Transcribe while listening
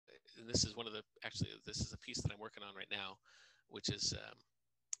and this is one of the, actually, this is a piece that I'm working on right now, which is,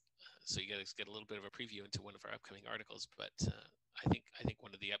 so you guys get a little bit of a preview into one of our upcoming articles, but I think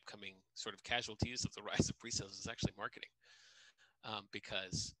one of the upcoming sort of casualties of the rise of pre-sales is actually marketing,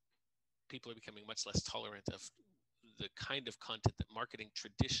 because people are becoming much less tolerant of the kind of content that marketing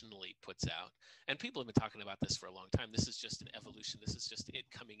traditionally puts out. And people have been talking about this for a long time. This is just an evolution. This is just it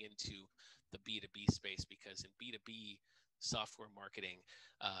coming into the B2B space, because in B2B software marketing,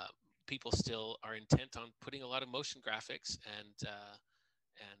 people still are intent on putting a lot of motion graphics and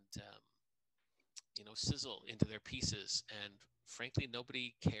sizzle into their pieces. And frankly,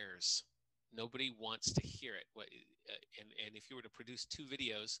 nobody cares. Nobody wants to hear it. And if you were to produce 2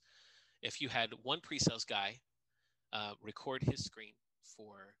 videos, if you had one pre-sales guy record his screen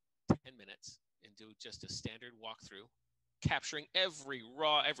for 10 minutes and do just a standard walkthrough, capturing every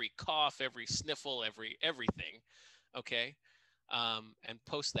cough, every sniffle, everything, okay, and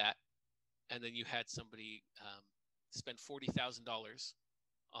post that, and then you had somebody spend $40,000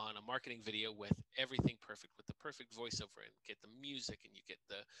 on a marketing video with everything perfect, with the perfect voiceover, and get the music, and you get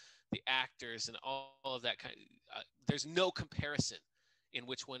the actors and all of that kind of, there's no comparison in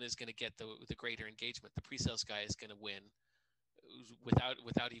which one is going to get the greater engagement. The pre-sales guy is going to win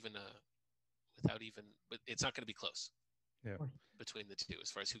without even, but it's not going to be close. Yeah. Between the two as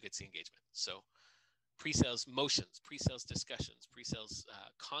far as who gets the engagement. So pre-sales motions, pre-sales discussions, pre-sales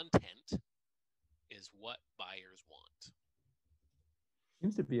content is what buyers want.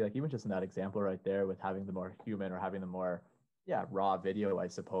 Seems to be like, even just in that example right there, with having the more human or having the more raw video, I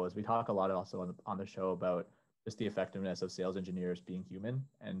suppose. We talk a lot also on the show about just the effectiveness of sales engineers being human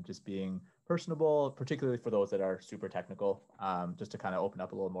and just being personable, particularly for those that are super technical, just to kind of open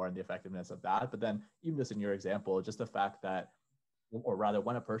up a little more in the effectiveness of that. But then even just in your example, just the fact that, or rather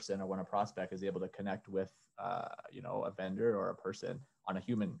when a person or when a prospect is able to connect with, a vendor or a person on a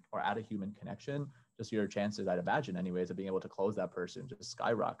human or at a human connection, just your chances, I'd imagine anyways, of being able to close that person just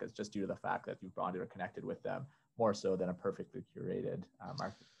skyrockets, just due to the fact that you've bonded or connected with them more so than a perfectly curated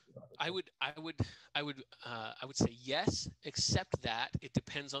marketing. I would say yes, except that it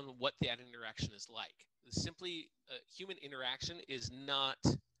depends on what that interaction is like. Simply human interaction is not,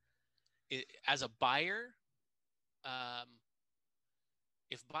 as a buyer,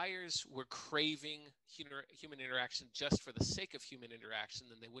 if buyers were craving human interaction just for the sake of human interaction,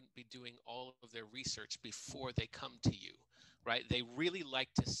 then they wouldn't be doing all of their research before they come to you, right? They really like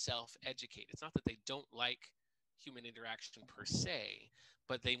to self-educate. It's not that they don't like human interaction per se,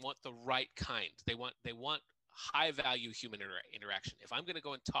 but they want the right kind. They want high value human interaction. If I'm going to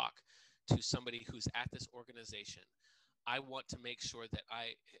go and talk to somebody who's at this organization, I want to make sure that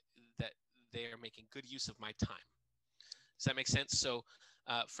they are making good use of my time. Does that make sense? So,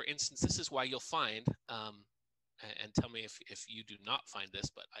 for instance, this is why you'll find, and tell me if you do not find this,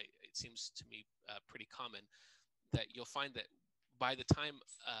 but it seems to me pretty common, that you'll find that by the time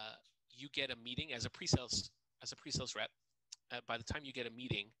you get a meeting as a pre-sales rep, by the time you get a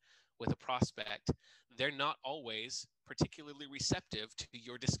meeting with a prospect, they're not always particularly receptive to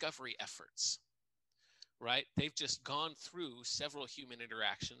your discovery efforts. Right? They've just gone through several human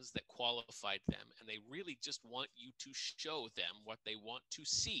interactions that qualified them, and they really just want you to show them what they want to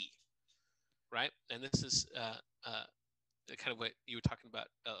see. Right? And this is kind of what you were talking about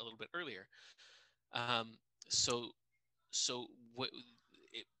a little bit earlier. So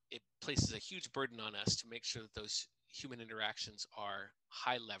it places a huge burden on us to make sure that those human interactions are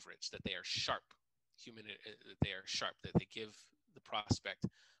high leverage, that they are sharp, that they give the prospect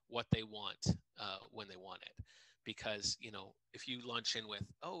what they want when they want it. Because, if you launch in with,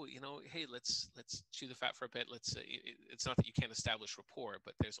 hey, let's chew the fat for a bit. It's not that you can't establish rapport,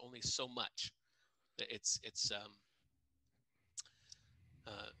 but there's only so much that it's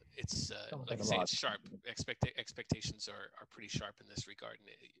like I say, it's sharp. Expectations are pretty sharp in this regard, and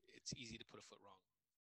it's easy to put a foot wrong.